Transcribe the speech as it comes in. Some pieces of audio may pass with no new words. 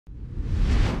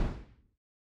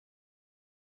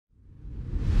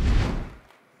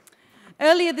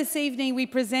Earlier this evening, we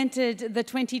presented the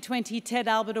 2020 Ted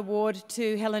Albert Award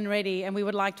to Helen Reddy, and we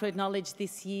would like to acknowledge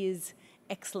this year's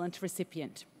excellent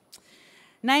recipient.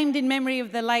 Named in memory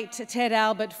of the late Ted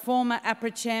Albert, former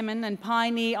APRA chairman and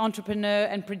pioneer entrepreneur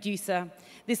and producer,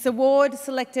 this award,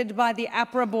 selected by the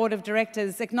APRA Board of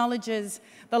Directors, acknowledges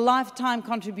the lifetime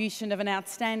contribution of an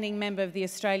outstanding member of the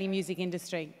Australian music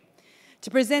industry. To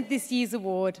present this year's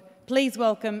award, please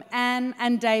welcome Anne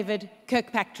and David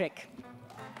Kirkpatrick.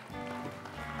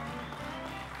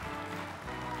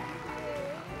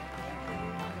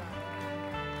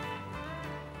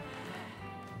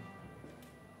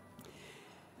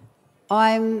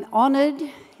 I'm honoured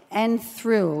and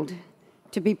thrilled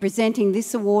to be presenting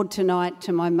this award tonight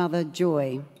to my mother,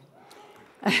 Joy.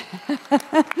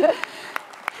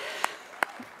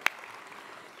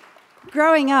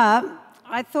 Growing up,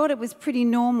 I thought it was pretty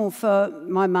normal for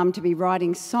my mum to be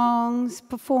writing songs,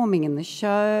 performing in the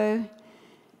show,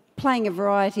 playing a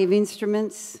variety of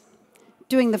instruments,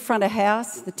 doing the front of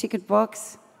house, the ticket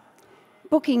box,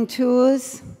 booking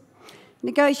tours,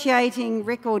 negotiating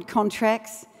record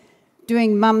contracts,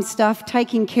 doing mum stuff,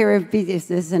 taking care of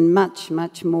businesses and much,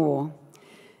 much more.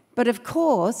 But of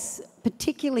course,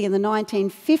 particularly in the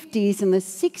 1950s and the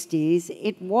 60s,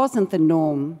 it wasn't the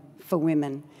norm for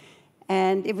women.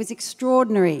 And it was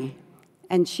extraordinary,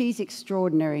 and she's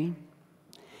extraordinary.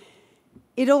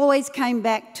 It always came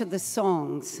back to the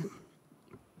songs.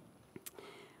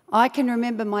 I can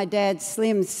remember my dad,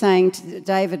 Slim, saying to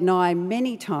David and I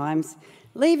many times,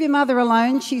 "Leave your mother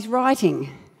alone, she's writing."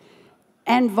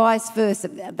 And vice versa.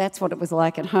 That's what it was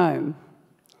like at home.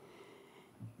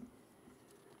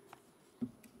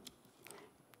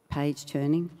 Page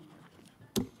turning.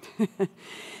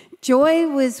 Joy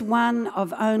was one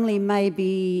of only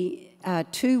maybe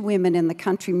 2 women in the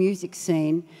country music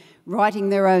scene writing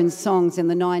their own songs in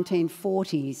the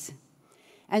 1940s.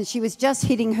 And she was just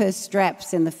hitting her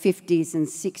straps in the 50s and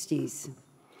 60s.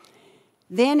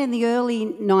 Then in the early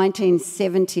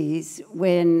 1970s,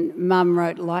 when Mum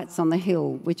wrote Lights on the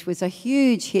Hill, which was a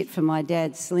huge hit for my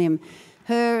dad, Slim,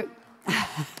 her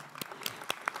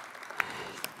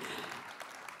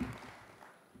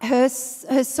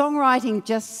songwriting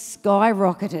just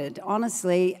skyrocketed,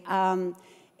 honestly.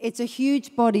 It's a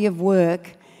huge body of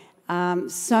work.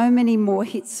 So many more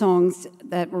hit songs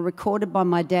that were recorded by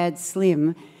my dad,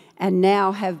 Slim, and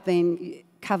now have been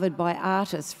covered by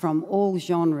artists from all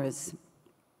genres.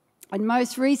 And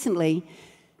most recently,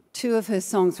 2 of her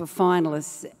songs were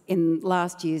finalists in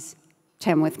last year's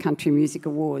Tamworth Country Music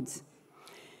Awards.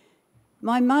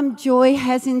 My mum, Joy,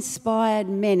 has inspired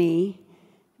many,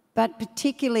 but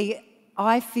particularly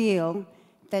I feel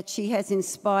that she has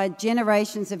inspired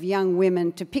generations of young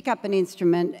women to pick up an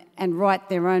instrument and write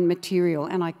their own material,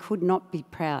 and I could not be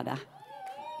prouder.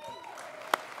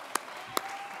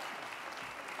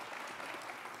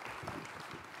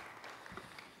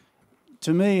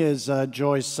 To me, as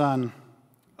Joy's son,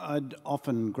 I'd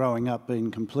often, growing up, been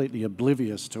completely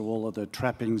oblivious to all of the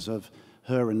trappings of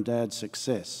her and Dad's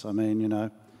success. I mean, you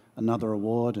know, another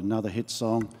award, another hit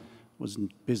song was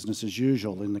business as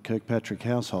usual in the Kirkpatrick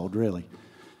household, really.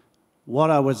 What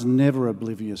I was never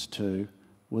oblivious to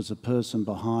was the person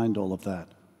behind all of that.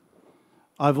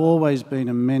 I've always been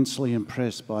immensely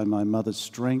impressed by my mother's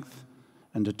strength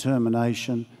and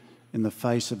determination in the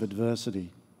face of adversity.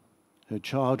 Her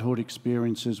childhood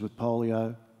experiences with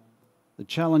polio, the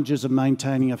challenges of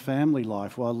maintaining a family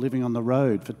life while living on the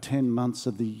road for 10 months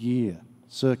of the year,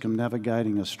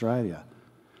 circumnavigating Australia,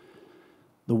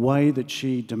 the way that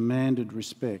she demanded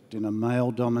respect in a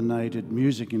male-dominated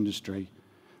music industry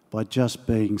by just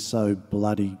being so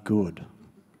bloody good.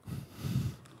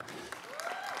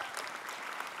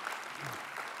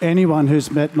 Anyone who's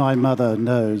met my mother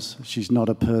knows she's not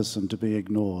a person to be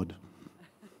ignored.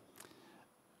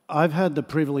 I've had the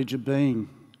privilege of being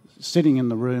sitting in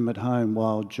the room at home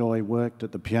while Joy worked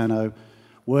at the piano,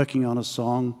 working on a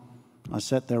song. I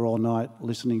sat there all night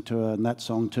listening to her, and that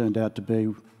song turned out to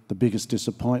be the biggest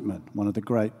disappointment, one of the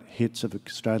great hits of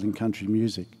Australian country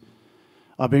music.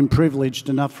 I've been privileged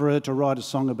enough for her to write a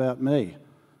song about me.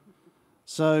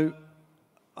 So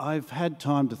I've had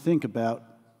time to think about,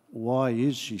 why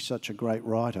is she such a great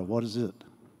writer? What is it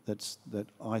that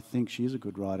I think she is a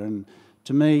good writer? And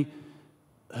to me,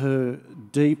 her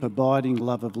deep, abiding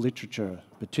love of literature,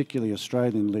 particularly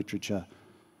Australian literature,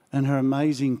 and her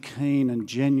amazing, keen and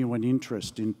genuine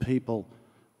interest in people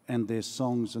and their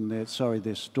songs and their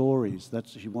stories that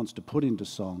she wants to put into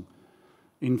song,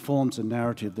 informs a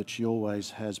narrative that she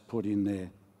always has put in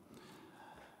there.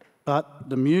 But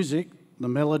the music, the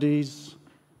melodies,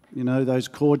 you know, those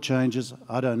chord changes,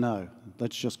 I don't know.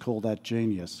 Let's just call that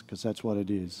genius, because that's what it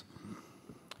is.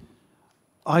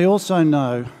 I also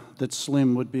know that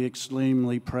Slim would be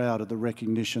extremely proud of the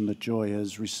recognition that Joy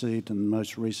has received in the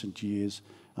most recent years.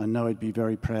 I know he'd be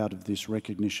very proud of this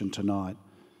recognition tonight.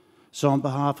 So on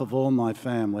behalf of all my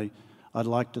family, I'd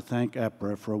like to thank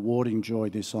APRA for awarding Joy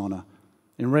this honour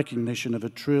in recognition of a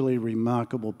truly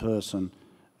remarkable person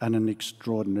and an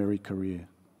extraordinary career.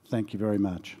 Thank you very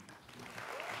much.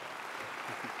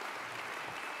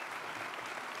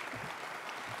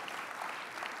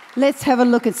 Let's have a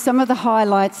look at some of the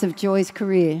highlights of Joy's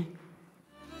career.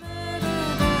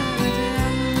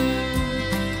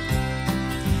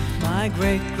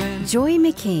 Joy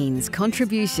McKean's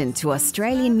contribution to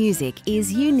Australian music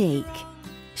is unique.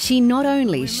 She not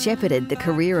only shepherded the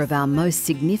career of our most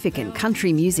significant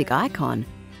country music icon,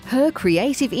 her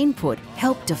creative input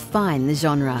helped define the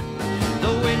genre.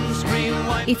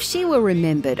 If she were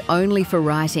remembered only for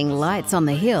writing Lights on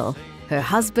the Hill, her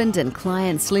husband and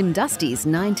client Slim Dusty's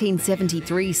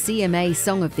 1973 CMA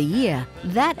Song of the Year,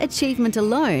 that achievement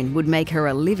alone would make her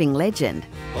a living legend.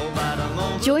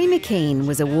 Joy McKean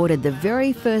was awarded the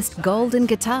very first Golden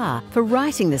Guitar for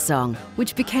writing the song,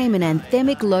 which became an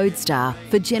anthemic lodestar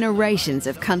for generations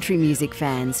of country music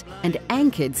fans and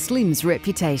anchored Slim's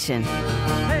reputation.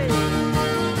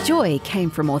 Joy came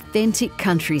from authentic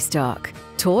country stock,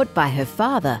 taught by her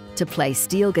father to play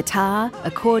steel guitar,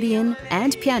 accordion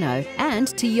and piano, and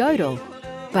to yodel.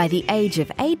 By the age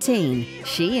of 18,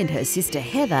 she and her sister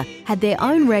Heather had their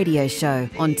own radio show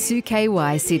on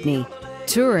 2KY Sydney.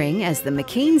 Touring as the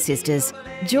McKean sisters,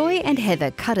 Joy and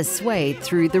Heather cut a swathe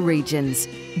through the regions,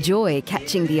 Joy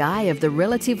catching the eye of the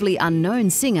relatively unknown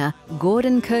singer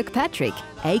Gordon Kirkpatrick,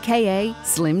 aka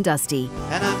Slim Dusty.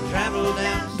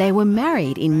 They were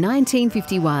married in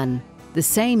 1951. The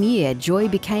same year, Joy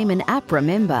became an APRA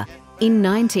member. In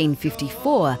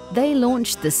 1954, they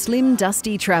launched the Slim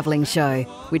Dusty Travelling Show,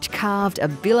 which carved a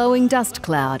billowing dust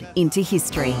cloud into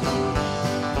history.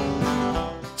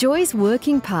 Joy's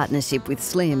working partnership with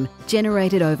Slim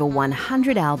generated over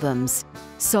 100 albums,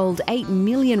 sold 8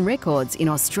 million records in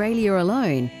Australia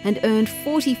alone, and earned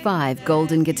 45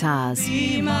 golden guitars.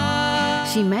 She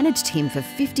managed him for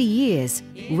 50 years,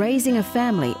 raising a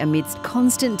family amidst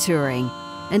constant touring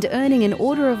and earning an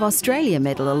Order of Australia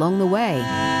medal along the way.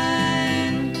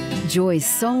 Joy's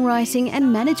songwriting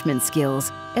and management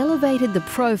skills elevated the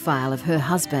profile of her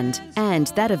husband and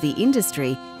that of the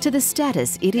industry to the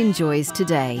status it enjoys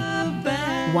today.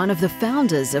 One of the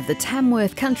founders of the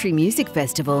Tamworth Country Music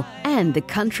Festival and the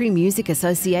Country Music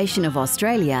Association of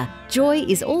Australia, Joy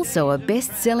is also a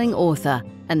best-selling author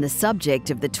and the subject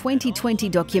of the 2020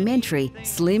 documentary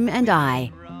Slim and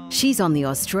I. She's on the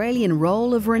Australian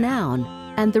Roll of Renown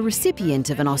and the recipient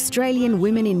of an Australian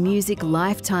Women in Music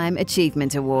Lifetime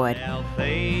Achievement Award.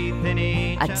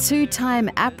 A two-time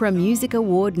APRA Music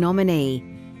Award nominee,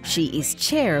 she is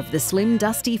chair of the Slim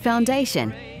Dusty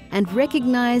Foundation and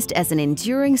recognised as an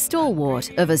enduring stalwart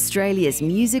of Australia's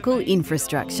musical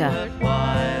infrastructure.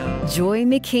 Joy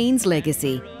McKean's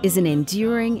legacy is an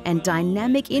enduring and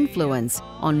dynamic influence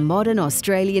on modern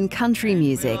Australian country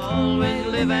music.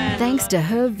 Thanks to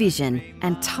her vision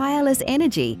and tireless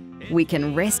energy, we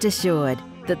can rest assured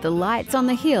that the lights on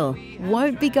the hill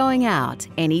won't be going out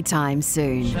anytime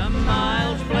soon. Some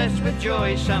miles blessed with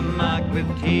joy, some marked with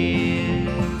tears,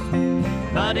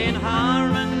 but in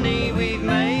harmony we've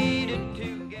made it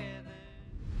together.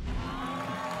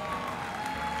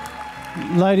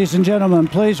 Ladies and gentlemen,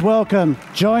 please welcome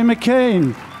Joy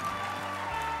McKean.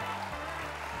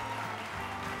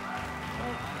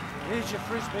 Here's your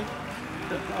frisbee.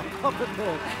 I'll pop it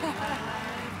there.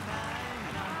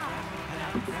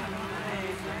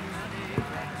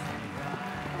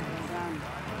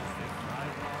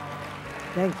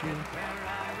 Thank you.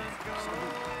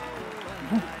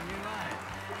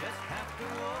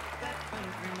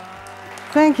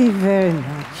 Thank you very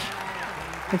much.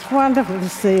 It's wonderful to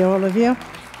see all of you.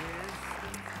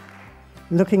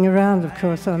 Looking around, of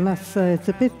course, I must say it's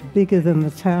a bit bigger than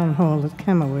the town hall at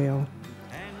Camberwell.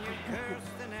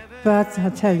 But I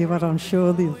tell you what, I'm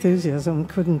sure the enthusiasm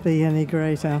couldn't be any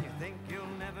greater.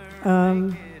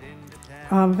 I'm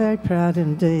very proud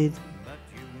indeed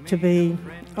to be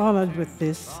honoured with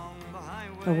this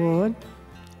award.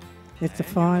 It's a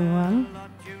fine one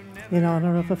in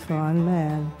honour of a fine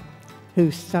man who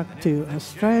stuck to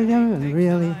Australian and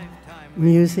really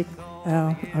music,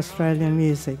 our Australian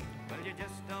music.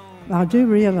 I do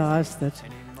realise that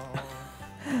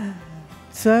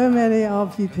so many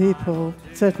of you people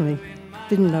certainly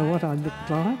didn't know what I looked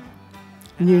like,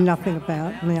 knew nothing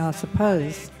about me, I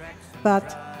suppose.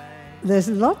 But there's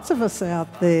lots of us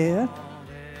out there,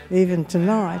 even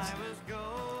tonight,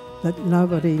 that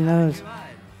nobody knows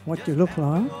what you look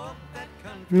like.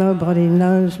 nobody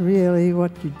knows really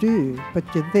what you do, but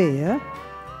you're there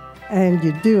and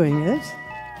you're doing it,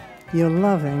 you're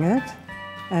loving it,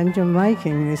 and you're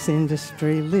making this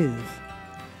industry live.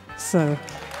 So,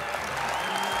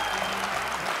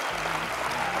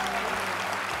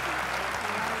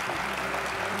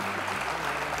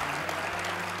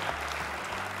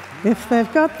 if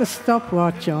they've got the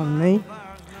stopwatch on me,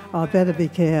 I better be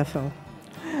careful.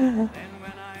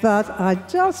 But I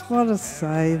just want to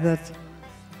say that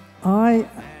I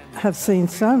have seen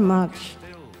so much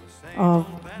of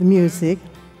the music.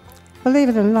 Believe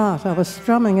it or not, I was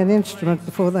strumming an instrument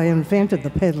before they invented the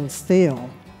pedal steel.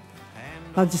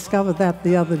 I discovered that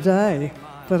the other day.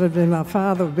 But it had been my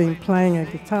father had been playing a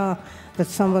guitar that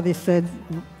somebody said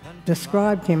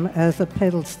described him as a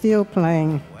pedal steel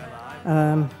playing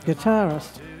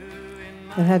guitarist.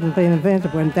 It hadn't been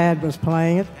invented when Dad was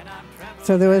playing it.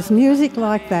 So there was music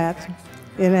like that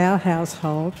in our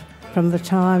household from the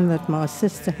time that my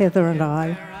sister Heather and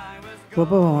I were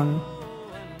born.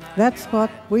 That's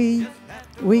what we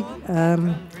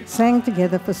sang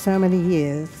together for so many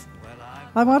years.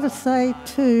 I want to say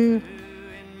too,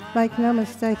 make no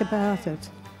mistake about it,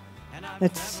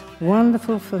 it's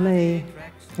wonderful for me,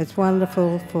 it's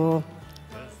wonderful for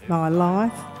my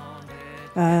life,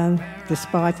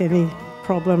 despite any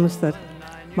problems that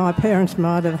my parents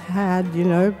might have had, you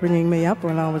know, bringing me up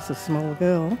when I was a small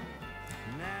girl.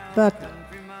 But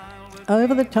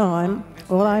over the time,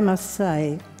 all I must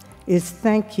say is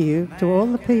thank you to all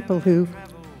the people who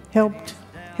helped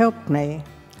me.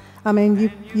 I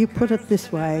mean, you put it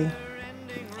this way.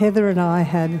 Heather and I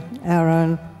had our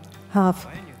own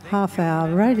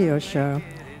half-hour radio show.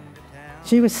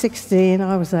 She was 16,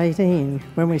 I was 18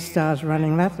 when we started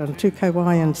running that on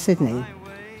 2KY in Sydney.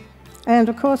 And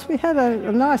of course we had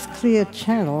a nice clear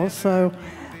channel, so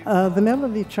the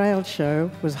Melody Trail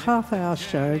show was a half-hour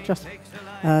show just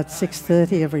at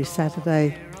 6:30 every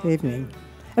Saturday evening.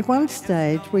 At one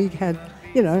stage we had,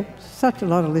 you know, such a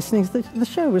lot of listenings that the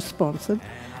show was sponsored,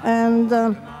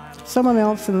 and someone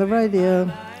else in the radio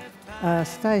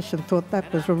station thought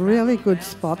that was a really good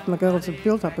spot, and the girls had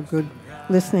built up a good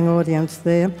listening audience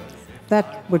there.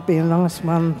 That would be a nice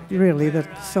one, really, that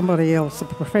somebody else, a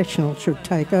professional, should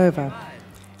take over.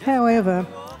 However,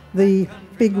 the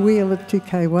big wheel at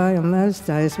 2KY in those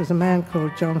days was a man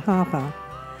called John Harper.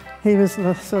 He was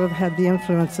sort of had the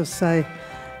influence of, say,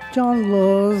 John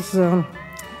Laws,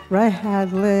 Ray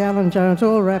Hadley, Alan Jones,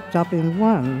 all wrapped up in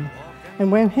one. And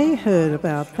when he heard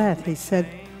about that,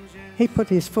 he put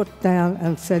his foot down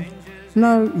and said,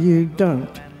 "No, you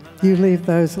don't. You leave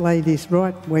those ladies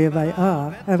right where they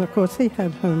are." And of course he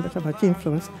had so much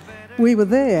influence. We were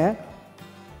there,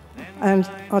 and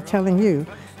I'm telling you,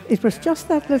 it was just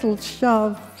that little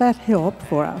shove, that help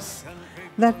for us.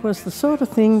 That was the sort of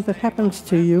thing that happens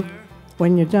to you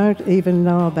when you don't even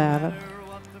know about it.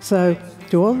 So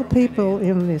to all the people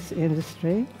in this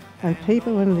industry and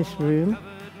people in this room,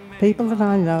 people that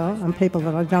I know and people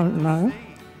that I don't know,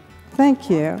 thank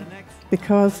you,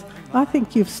 because I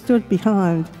think you've stood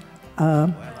behind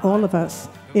all of us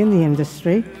in the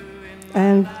industry.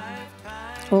 And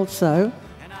also,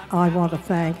 I want to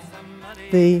thank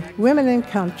the women in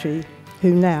country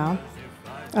who now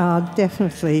are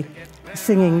definitely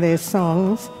singing their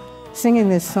songs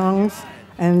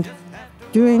and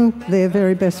doing their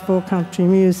very best for country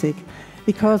music.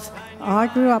 Because I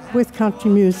grew up with country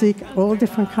music, all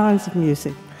different kinds of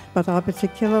music, but I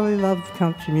particularly love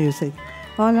country music.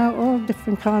 I know all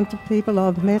different kinds of people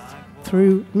I've met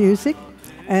through music,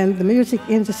 and the music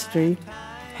industry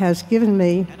has given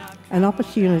me an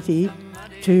opportunity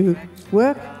to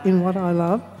work in what I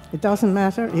love. It doesn't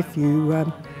matter if you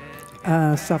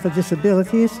suffer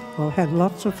disabilities. I've had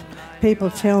lots of people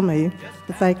tell me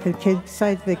that they can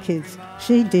say to their kids,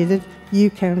 "She did it,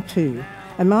 you can too."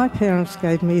 And my parents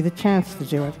gave me the chance to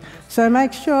do it. So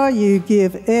make sure you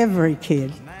give every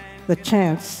kid the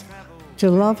chance to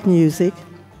love music,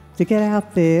 to get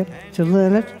out there, to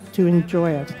learn it, to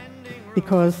enjoy it,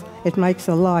 because it makes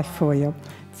a life for you.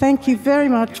 Thank you very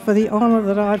much for the honour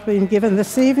that I've been given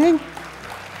this evening.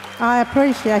 I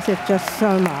appreciate it just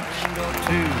so much.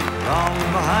 Along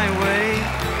the highway,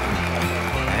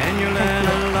 and you learn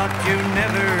a lot you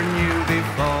never knew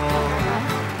before.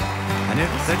 And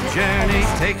if the journey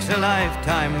takes a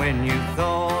lifetime when you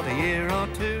thought a year or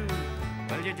two,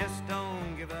 well, you just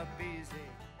don't give up.